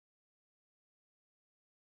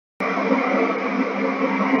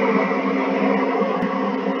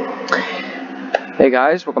Hey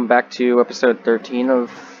guys, welcome back to episode 13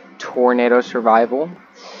 of Tornado Survival.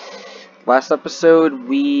 Last episode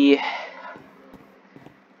we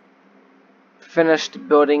finished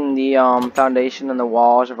building the foundation and the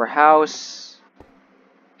walls of our house,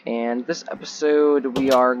 and this episode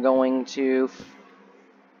we are going to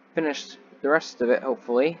finish the rest of it,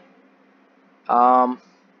 hopefully.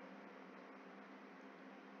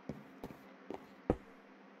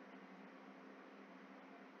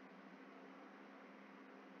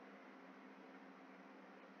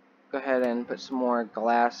 Go ahead and put some more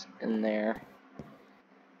glass in there.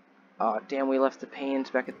 Damn, we left the panes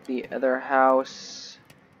back at the other house.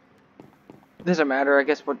 Doesn't matter, I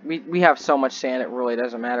guess. What we have so much sand, it really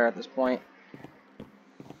doesn't matter at this point.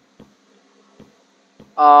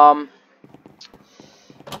 So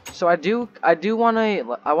I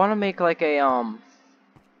wanna make like a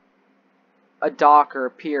dock or a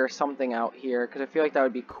pier or something out here, because I feel like that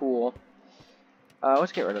would be cool.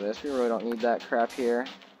 Let's get rid of this. We really don't need that crap here.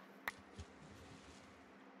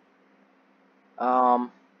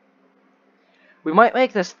 We might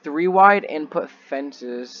make this 3 wide and put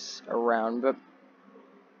fences around, but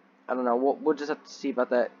I don't know. We'll just have to see about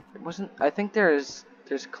that. I think there's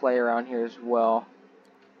clay around here as well.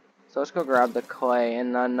 So let's go grab the clay,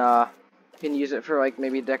 and then you can use it for like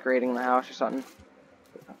maybe decorating the house or something.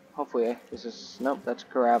 Hopefully this is, nope, that's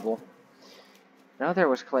gravel. I know there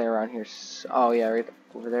was clay around here. Oh yeah, right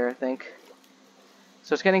over there I think.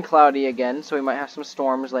 So it's getting cloudy again, so we might have some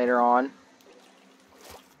storms later on.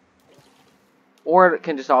 Or it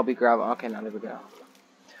can just all be gravel. Okay, now there we go.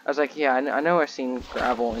 I was like, yeah, I know I've seen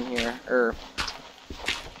gravel in here, or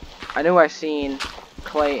I know I've seen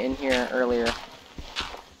clay in here earlier.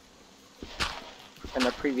 In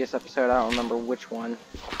the previous episode, I don't remember which one.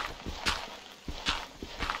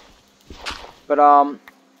 But,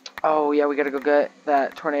 oh yeah, we gotta go get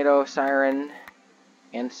that tornado siren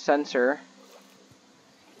and sensor.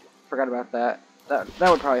 Forgot about that. That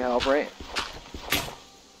would probably help, right?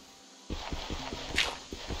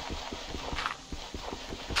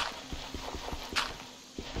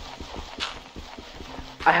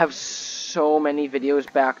 I have so many videos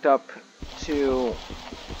backed up to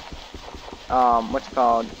what's it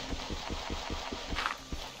called?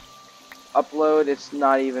 Upload. It's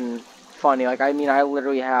not even funny. Like, I mean, I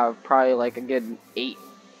literally have probably like a good 8,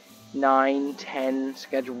 9, 10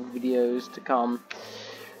 scheduled videos to come.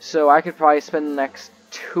 So I could probably spend the next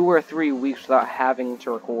 2 or 3 weeks without having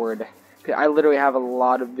to record. I literally have a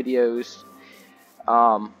lot of videos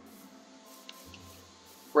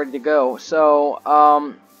ready to go. So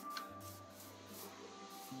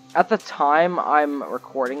at the time I'm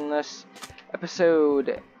recording this,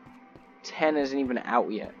 episode 10 isn't even out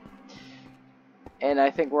yet. And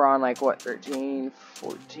I think we're on like, what, 13,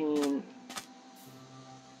 14...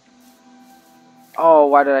 Oh,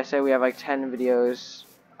 why did I say we have like 10 videos?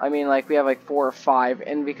 I mean, like, we have like 4 or 5,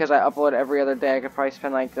 and because I upload every other day, I could probably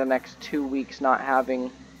spend like the next 2 weeks not having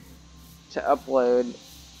to upload.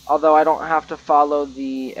 Although I don't have to follow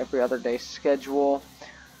the every other day schedule,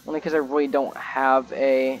 only because I really don't have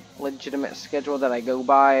a legitimate schedule that I go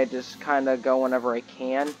by. I just kind of go whenever I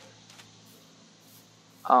can.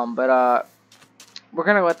 But we're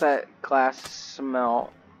gonna let that glass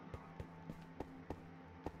smelt.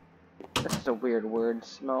 That's a weird word,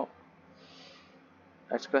 smelt.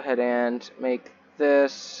 Let's go ahead and make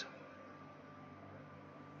this.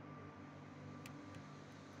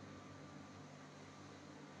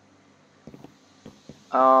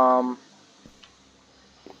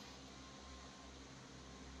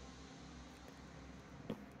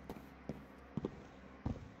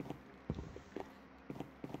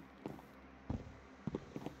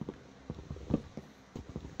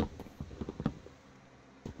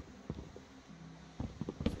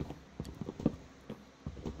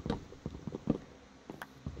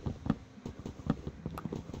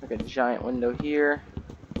 Like a giant window here.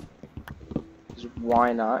 Because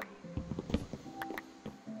why not?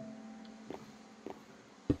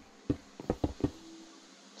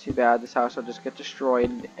 Too bad this house will just get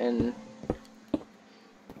destroyed in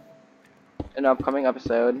an upcoming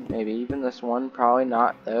episode. Maybe even this one. Probably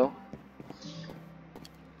not, though.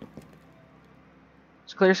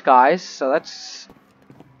 It's clear skies, so that's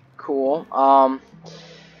cool.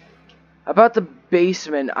 About the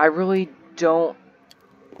basement, I really don't...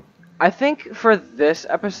 I think for this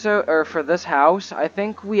episode, or for this house, I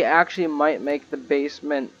think we actually might make the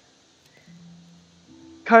basement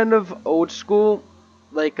kind of old school.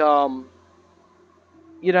 Like, you know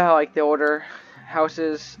how, like, the older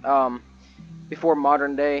houses, before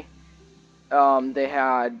modern day, they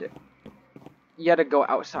had, you had to go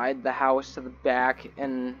outside the house to the back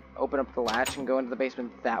and open up the latch and go into the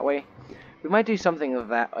basement that way. We might do something of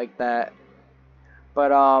that, like that. But,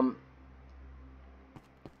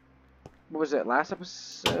 what was it, last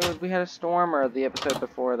episode we had a storm, or the episode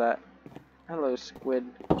before that? Hello, squid.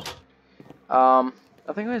 I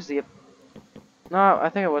think it was no, I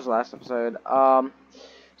think it was last episode. So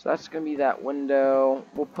that's gonna be that window.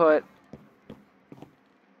 We'll put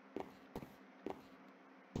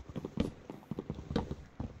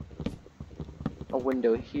a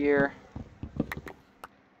window here.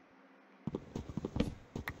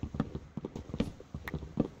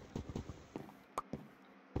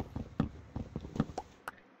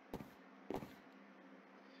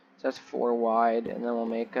 So that's 4 wide, and then we'll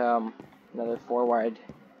make another 4 wide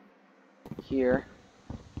here.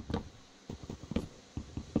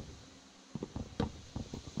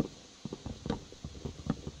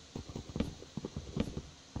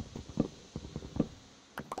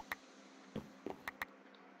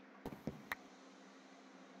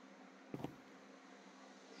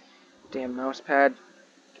 Damn mouse pad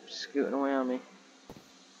keeps scooting away on me.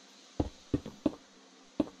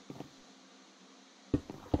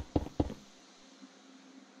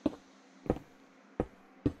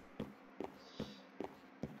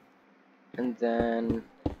 And then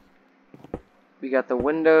we got the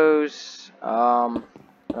windows. What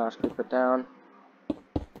else can we put down?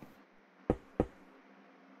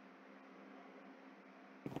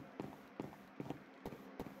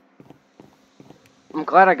 I'm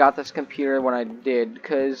glad I got this computer when I did,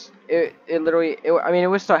 because it literally, I mean, it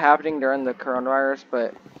was still happening during the coronavirus,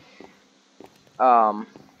 but,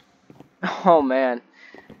 oh man,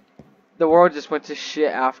 the world just went to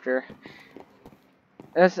shit after.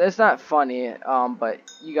 It's not funny, but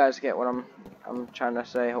you guys get what I'm trying to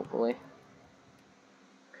say, hopefully,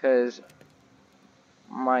 because,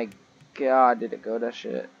 my god, did it go to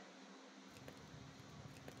shit.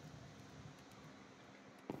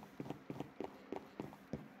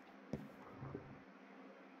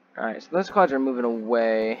 Alright, so those clouds are moving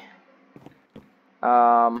away.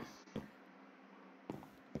 We'll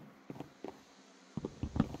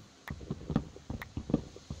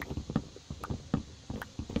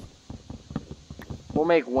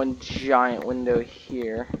make one giant window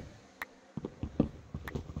here.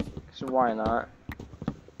 So why not?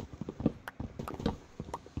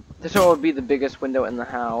 This one would be the biggest window in the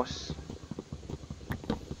house.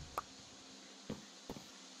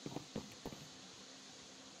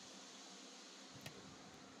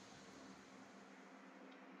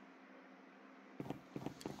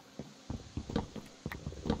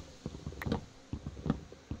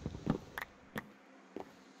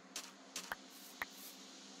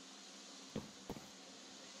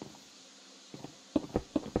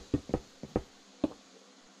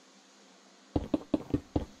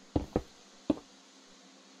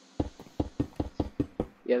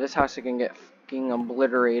 Yeah, this house is gonna get fucking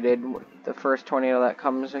obliterated with the first tornado that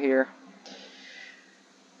comes here.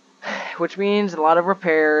 Which means a lot of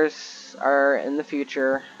repairs are in the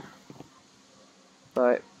future.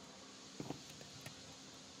 But,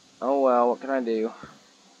 oh well, what can I do?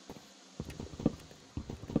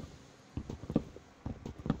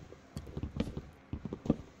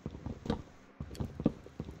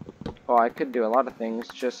 Well, I could do a lot of things,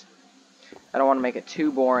 just I don't want to make it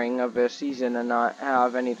too boring of a season and not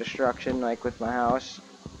have any destruction like with my house.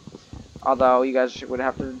 Although you guys would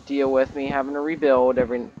have to deal with me having to rebuild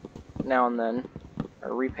every now and then,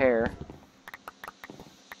 or repair.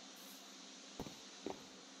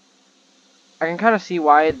 I can kind of see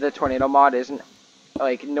why the tornado mod isn't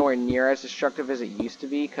like nowhere near as destructive as it used to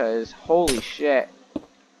be, because holy shit.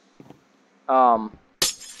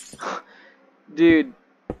 Dude,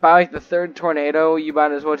 by like the 3rd tornado, you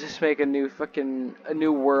might as well just make a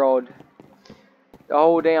new world. The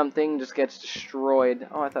whole damn thing just gets destroyed.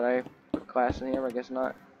 Oh, I thought I put glass in here, but I guess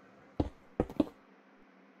not.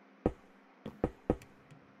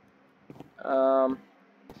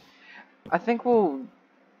 I think we'll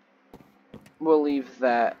leave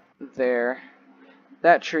that there.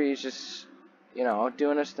 That tree is just, you know,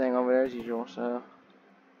 doing its thing over there as usual, so.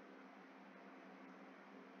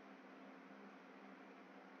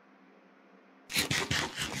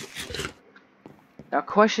 Now,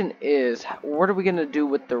 question is, what are we going to do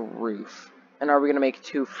with the roof? And are we going to make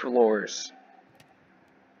 2 floors?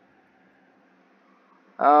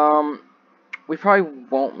 We probably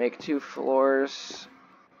won't make 2 floors.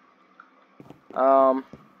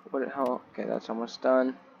 Okay, that's almost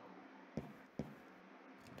done.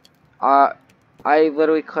 I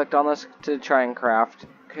literally clicked on this to try and craft,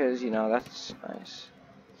 because, you know, that's nice.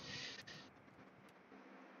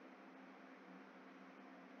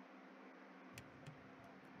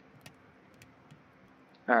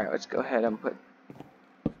 Alright, let's go ahead and put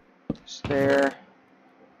this there.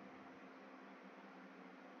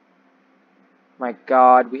 My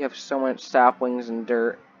god, we have so much saplings and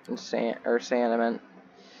dirt and sand or sandiment.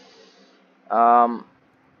 I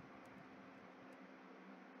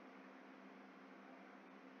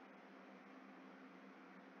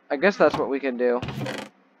guess that's what we can do.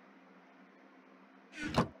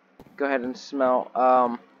 Go ahead and smelt.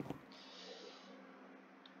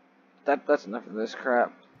 That's enough of this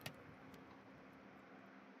crap.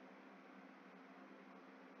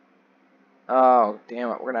 Oh, damn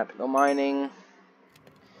it, we're gonna have to go mining.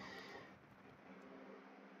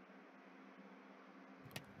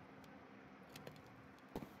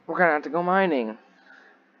 We're gonna have to go mining.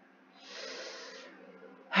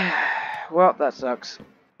 Well, that sucks.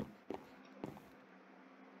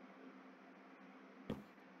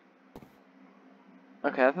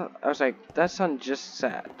 Okay, I was like, that sun just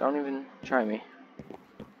set. Don't even try me.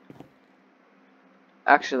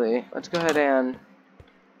 Actually, let's go ahead and...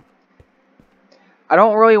 I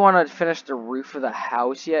don't really want to finish the roof of the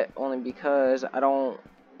house yet, only because I don't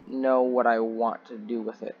know what I want to do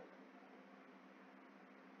with it.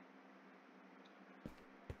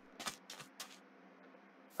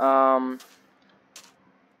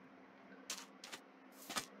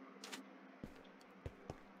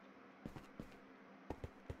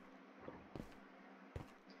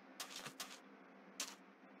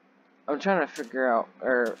 I'm trying to figure out,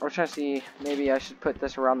 or I'm trying to see, maybe I should put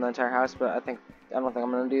this around the entire house, but I don't think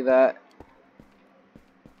I'm gonna do that.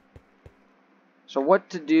 So what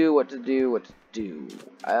to do?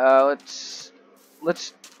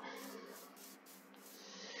 Let's.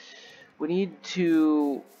 We need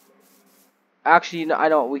to. Actually, no, I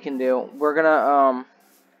know what we can do. We're gonna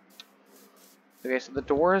Okay, so the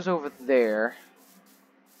door is over there.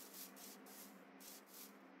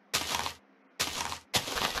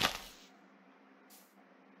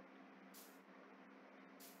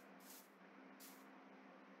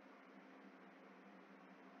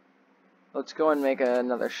 Let's go and make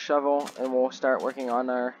another shovel, and we'll start working on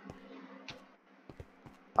our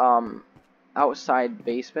outside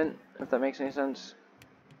basement, if that makes any sense.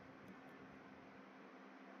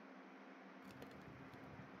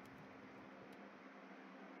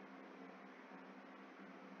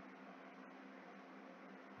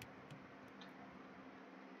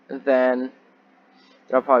 And then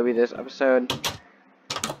that'll probably be this episode.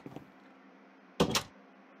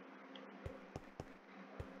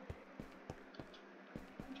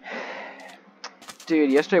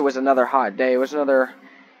 Dude, yesterday was another hot day. It was another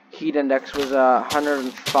heat index was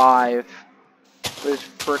 105. It was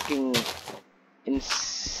freaking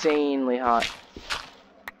insanely hot.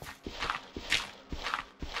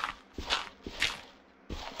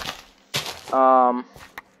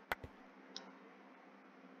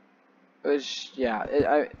 It was,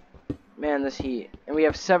 yeah, man, this heat. And we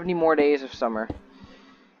have 70 more days of summer.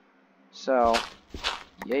 So,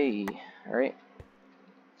 yay. Alright.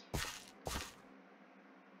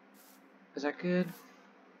 Is that good?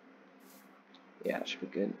 Yeah, it should be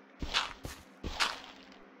good.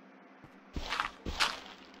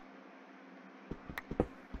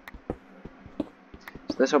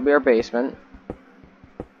 So this will be our basement.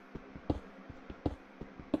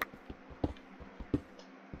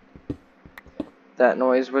 That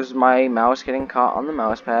noise was my mouse getting caught on the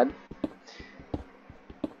mouse pad.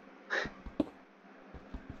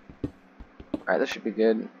 Alright, this should be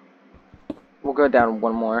good. We'll go down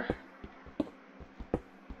one more.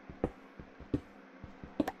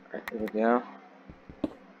 Alright, there we go.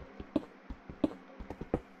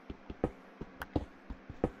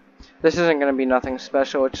 This isn't going to be nothing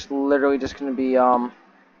special. It's literally just going to be a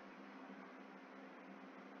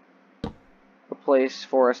place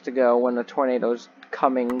for us to go when the tornado's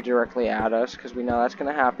coming directly at us, because we know that's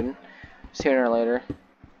going to happen sooner or later.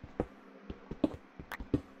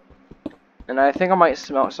 And I think I might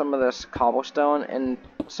smelt some of this cobblestone, and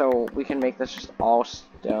so we can make this just all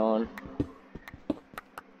stone.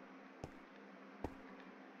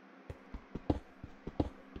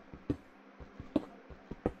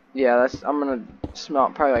 Yeah, I'm gonna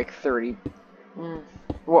smelt probably like 30.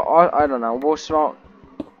 Well, I don't know. We'll smelt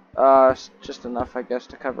just enough, I guess,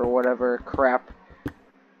 to cover whatever crap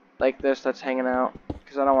like this that's hanging out,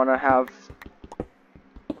 because I don't want to have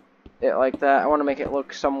it like that. I want to make it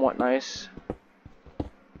look somewhat nice.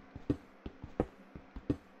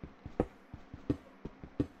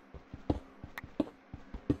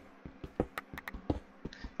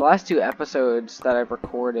 The last 2 episodes that I've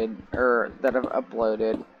recorded, or that I've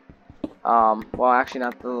uploaded, well, actually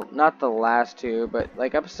not the last 2, but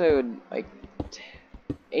like episode like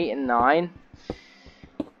 8 and 9,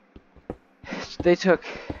 They took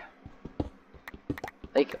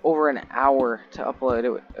like over an hour to upload.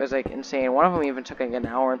 It was like insane. One of them even took like an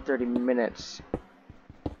hour and 30 minutes.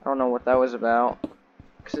 I don't know what that was about,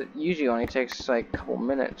 because it usually only takes like a couple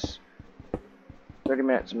minutes, 30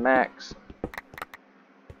 minutes max.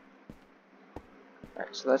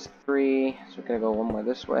 Alright, so that's 3, so we're gonna go one more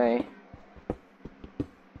this way.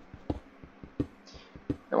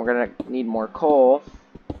 Then we're gonna need more coal,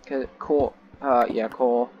 coal,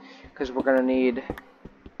 because we're gonna need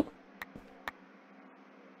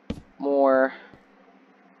more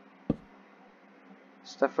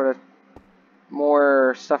stuff for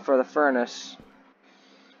the furnace.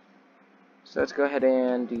 So let's go ahead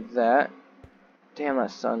and do that. Damn,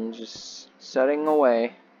 that sun's just setting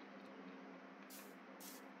away.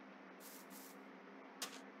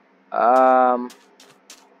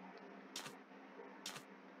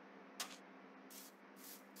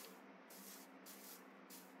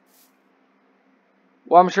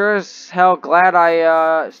 Well, I'm sure as hell glad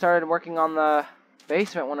I started working on the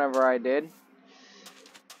basement whenever I did.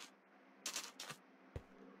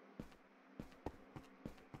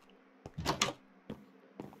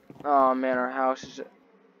 Oh man, our house is...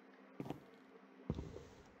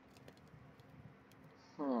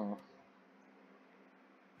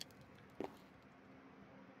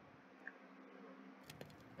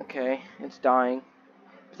 Okay, it's dying.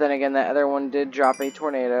 But then again, that other one did drop a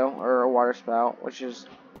tornado, or a water spout, which is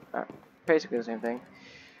basically the same thing.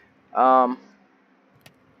 What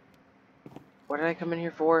did I come in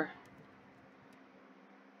here for?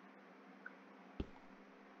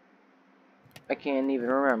 I can't even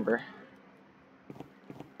remember.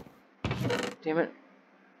 Damn it.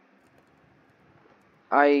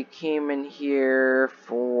 I came in here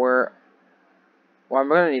for... Well, I'm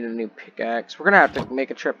gonna need a new pickaxe. We're gonna have to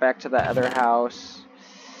make a trip back to that other house.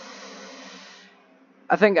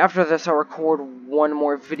 I think after this I'll record one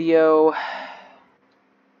more video.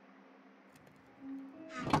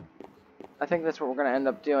 I think that's what we're gonna end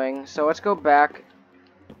up doing. So let's go back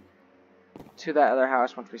to that other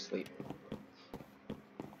house once we sleep.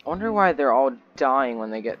 I wonder why they're all dying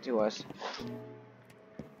when they get to us.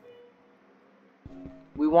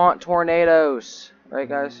 We want tornadoes, right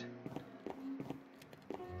guys?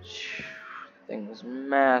 Thing is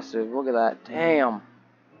massive. Look at that. Damn.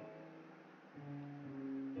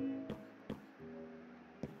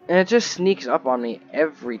 And it just sneaks up on me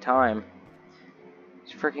every time.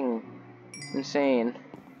 It's freaking insane.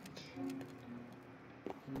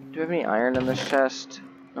 Do we have any iron in this chest?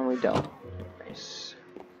 No, we don't. Nice.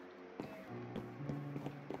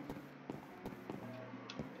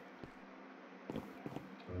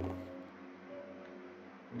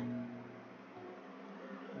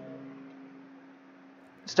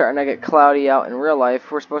 Starting to get cloudy out in real life.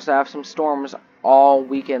 We're supposed to have some storms all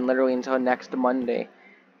weekend, literally until next Monday.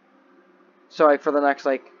 So like for the next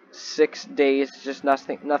like 6 days, just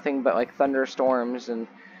nothing but like thunderstorms and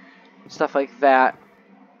stuff like that.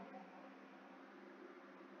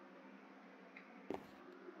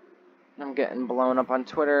 I'm getting blown up on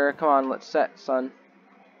Twitter. Come on, let's set, son.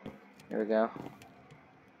 Here we go.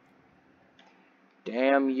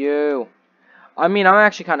 Damn you. I mean, I'm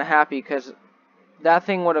actually kind of happy because that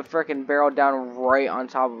thing would have freaking barreled down right on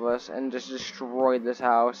top of us and just destroyed this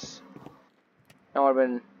house. I would have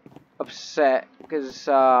been upset because this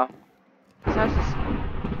house is...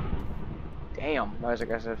 Damn, that was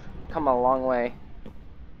aggressive. Come a long way.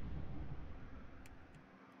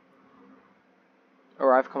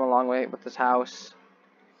 Or I've come a long way with this house.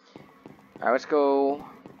 Alright, let's go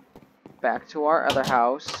back to our other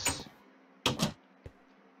house.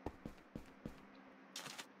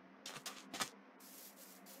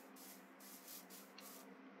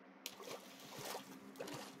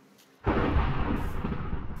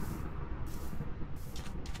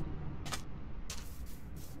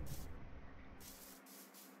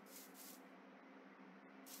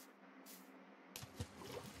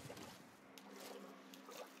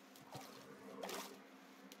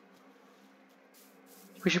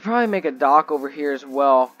 We should probably make a dock over here as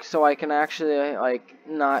well, so I can actually, like,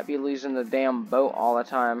 not be losing the damn boat all the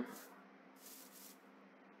time.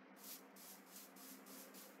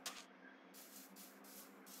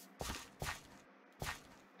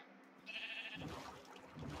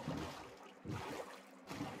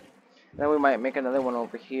 Then we might make another one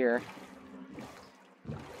over here.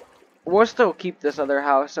 We'll still keep this other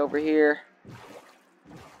house over here.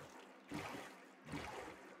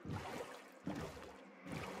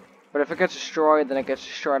 But if it gets destroyed, then it gets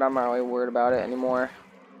destroyed. I'm not really worried about it anymore.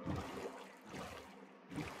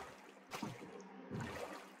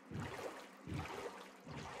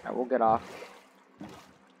 Alright, we'll get off.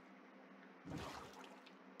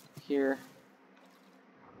 here.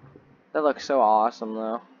 That looks so awesome,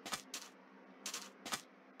 though.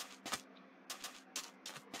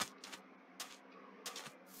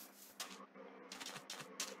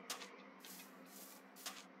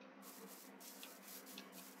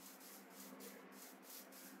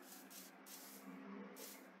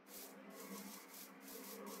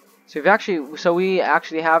 So we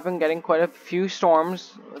actually have been getting quite a few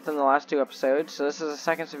storms within the last 2 episodes. So this is a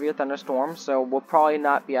second severe thunderstorm. So we'll probably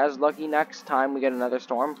not be as lucky next time we get another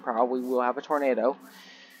storm. Probably we'll have a tornado.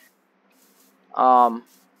 And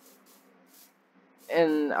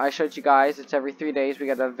I showed you guys it's every 3 days we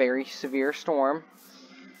get a very severe storm.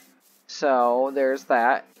 So there's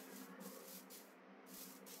that.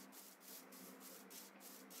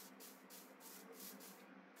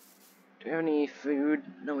 Do we have any food?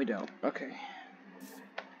 No, we don't. Okay.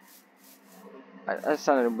 That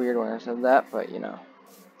sounded weird when I said that, but you know.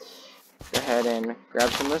 Go ahead and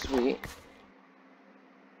grab some of this wheat.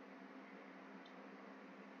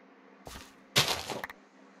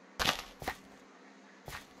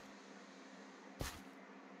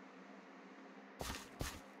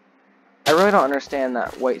 I really don't understand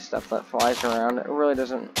that white stuff that flies around. It really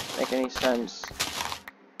doesn't make any sense.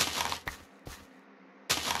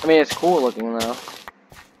 I mean, it's cool looking though.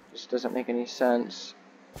 Just doesn't make any sense.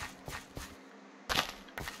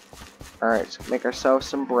 Alright, let's make ourselves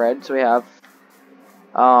some bread. So we have,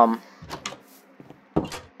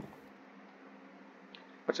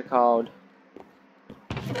 what's it called?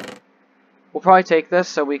 We'll probably take this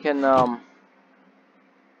so we can,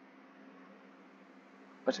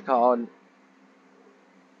 what's it called?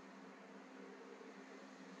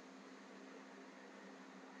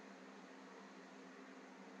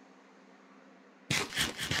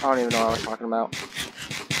 I don't even know what I was talking about.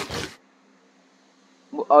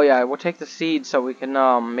 Oh yeah, we'll take the seeds so we can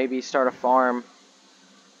maybe start a farm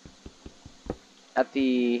at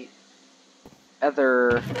the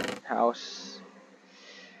other house.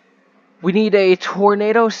 We need a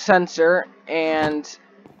tornado sensor and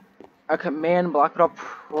a command block, but I'll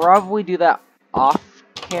probably do that off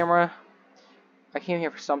camera. I came here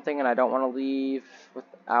for something and I don't want to leave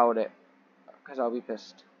without it because I'll be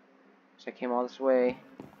pissed. So I came all this way.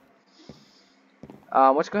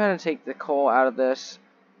 Let's go ahead and take the coal out of this,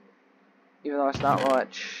 even though it's not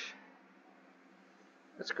much.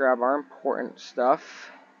 Let's grab our important stuff.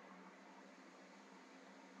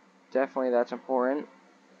 Definitely that's important.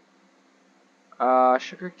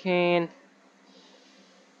 Sugarcane.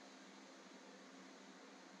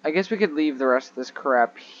 I guess we could leave the rest of this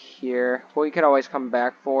crap here. Well, we could always come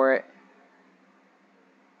back for it.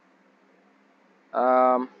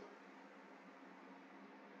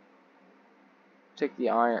 Take the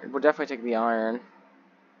iron. We'll definitely take the iron.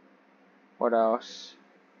 What else?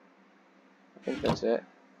 I think that's it.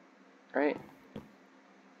 Right?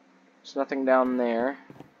 There's nothing down there.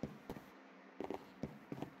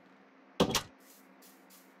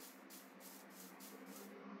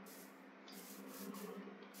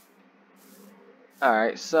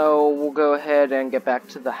 Alright, so we'll go ahead and get back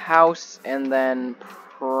to the house and then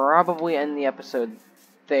probably end the episode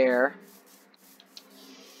there.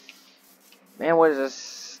 Man, what is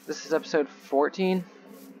this? This is episode 14?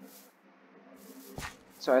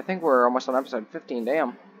 So I think we're almost on episode 15,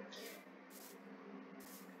 damn.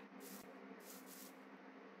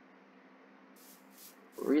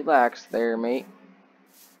 Relax there, mate.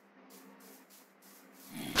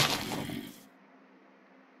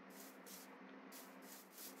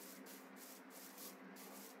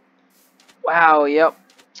 Wow, yep.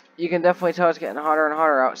 You can definitely tell it's getting hotter and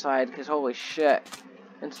hotter outside, because holy shit.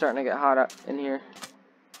 It's starting to get hot up in here.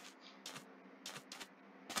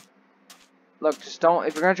 Look, just don't,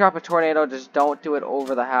 if you're gonna drop a tornado, just don't do it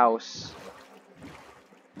over the house.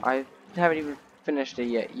 I haven't even finished it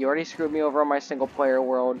yet. You already screwed me over on my single player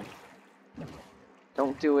world.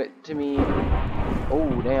 Don't do it to me.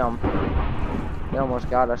 Oh, damn. They almost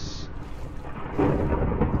got us.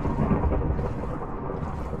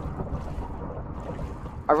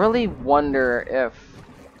 I really wonder if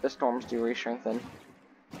the storms do re-strengthen.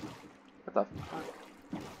 What the fuck?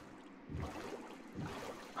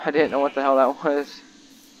 I didn't know what the hell that was.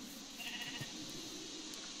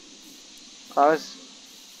 That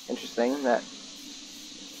was interesting that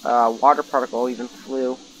water particle even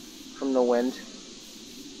flew from the wind.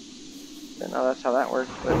 Didn't know that's how that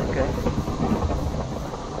worked, but okay.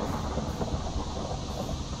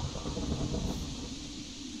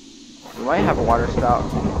 We might have a water spout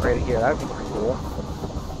right here. That would be pretty cool.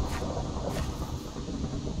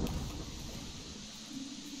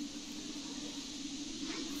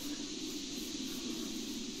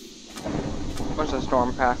 What's this?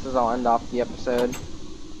 storm passes, I'll end off the episode.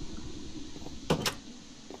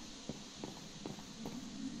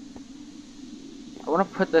 I want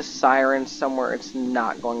to put this siren somewhere it's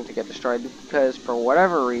not going to get destroyed, because for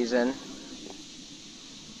whatever reason,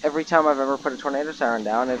 every time I've ever put a tornado siren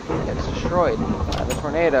down, it gets destroyed by the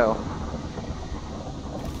tornado.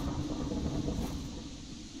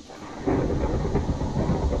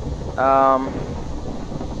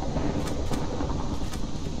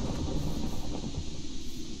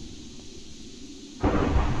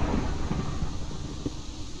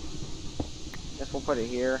 Guess we'll put it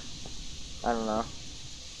here. I don't know.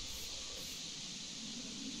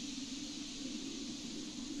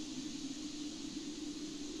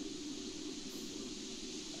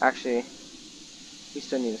 Actually, we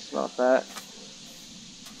still need to smelt that.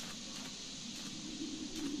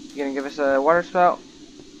 You gonna give us a water spout?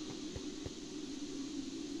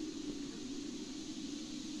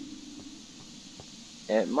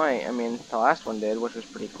 It might. I mean, the last one did, which was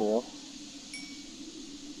pretty cool.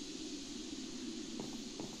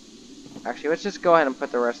 Actually, let's just go ahead and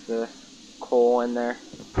put the rest of the coal in there.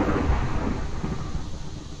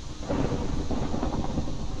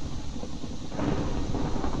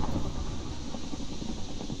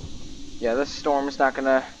 Yeah, this storm is not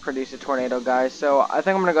gonna produce a tornado, guys. So I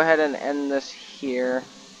think I'm gonna go ahead and end this here.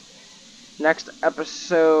 Next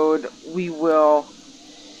episode, we will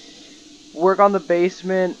work on the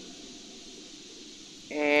basement,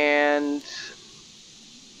 and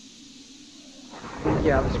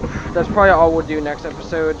yeah, that's probably all we'll do next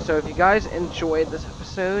episode. So if you guys enjoyed this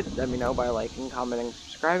episode, let me know by liking, commenting,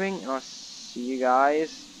 subscribing, and I'll see you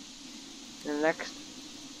guys in the next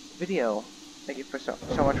video. Thank you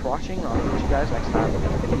so much for watching. I'll see you guys next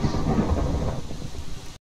time.